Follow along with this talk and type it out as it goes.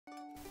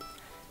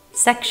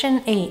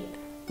Section 8,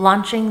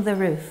 Launching the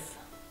Roof.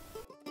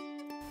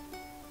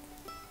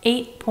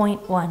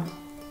 8.1.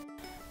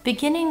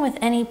 Beginning with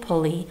any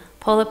pulley,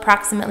 pull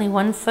approximately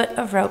 1 foot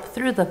of rope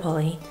through the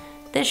pulley.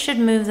 This should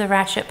move the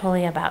ratchet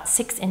pulley about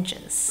 6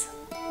 inches.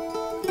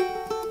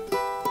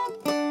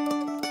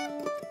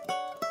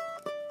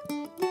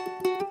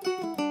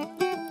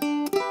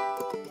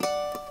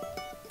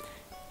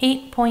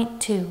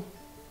 8.2.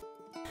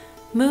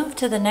 Move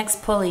to the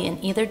next pulley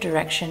in either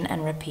direction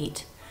and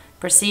repeat.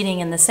 Proceeding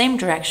in the same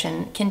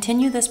direction,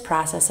 continue this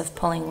process of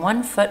pulling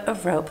 1 foot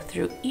of rope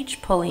through each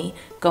pulley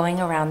going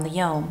around the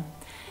yome.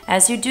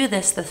 As you do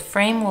this, the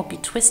frame will be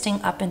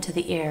twisting up into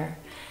the air.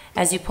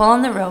 As you pull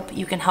on the rope,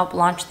 you can help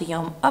launch the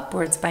yome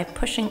upwards by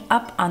pushing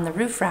up on the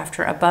roof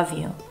rafter above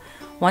you.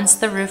 Once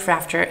the roof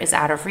rafter is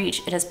out of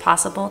reach, it is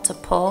possible to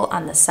pull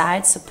on the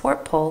side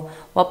support pole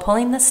while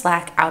pulling the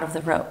slack out of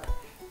the rope.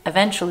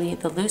 Eventually,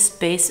 the loose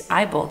base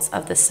eye bolts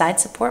of the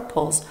side support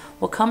poles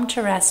will come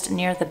to rest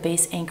near the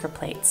base anchor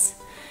plates.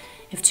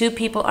 If 2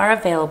 people are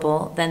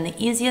available, then the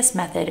easiest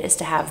method is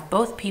to have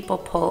both people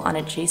pull on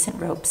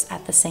adjacent ropes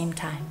at the same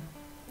time.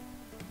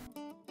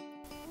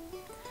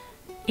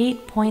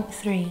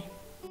 8.3.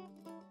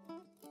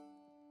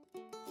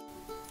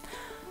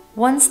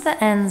 Once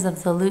the ends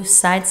of the loose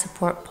side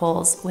support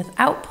poles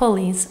without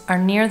pulleys are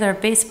near their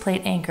base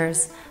plate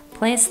anchors,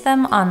 place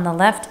them on the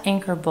left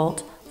anchor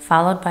bolt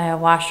followed by a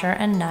washer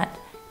and nut,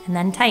 and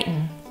then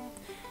tighten.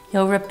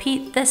 You'll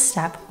repeat this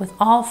step with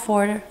all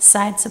 4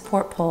 side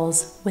support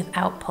poles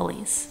without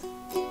pulleys.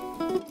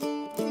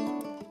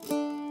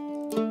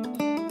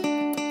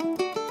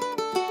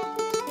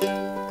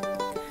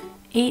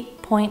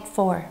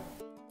 8.4.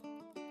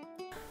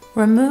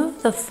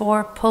 Remove the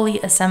 4 pulley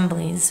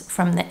assemblies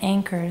from the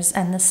anchors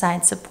and the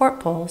side support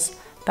poles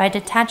by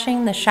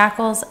detaching the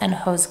shackles and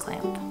hose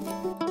clamp.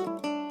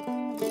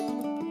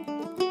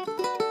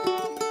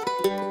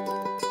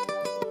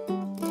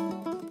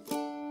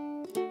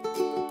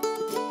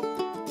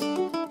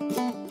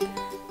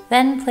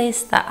 Then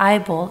place the eye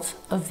bolt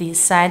of these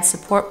side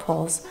support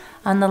poles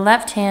on the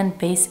left-hand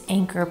base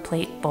anchor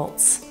plate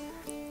bolts.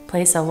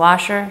 Place a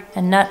washer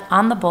and nut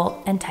on the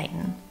bolt and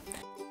tighten.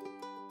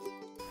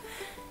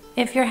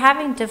 If you're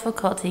having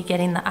difficulty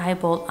getting the eye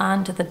bolt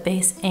onto the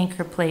base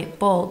anchor plate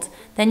bolt,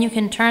 then you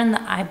can turn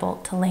the eye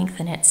bolt to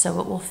lengthen it so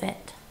it will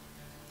fit.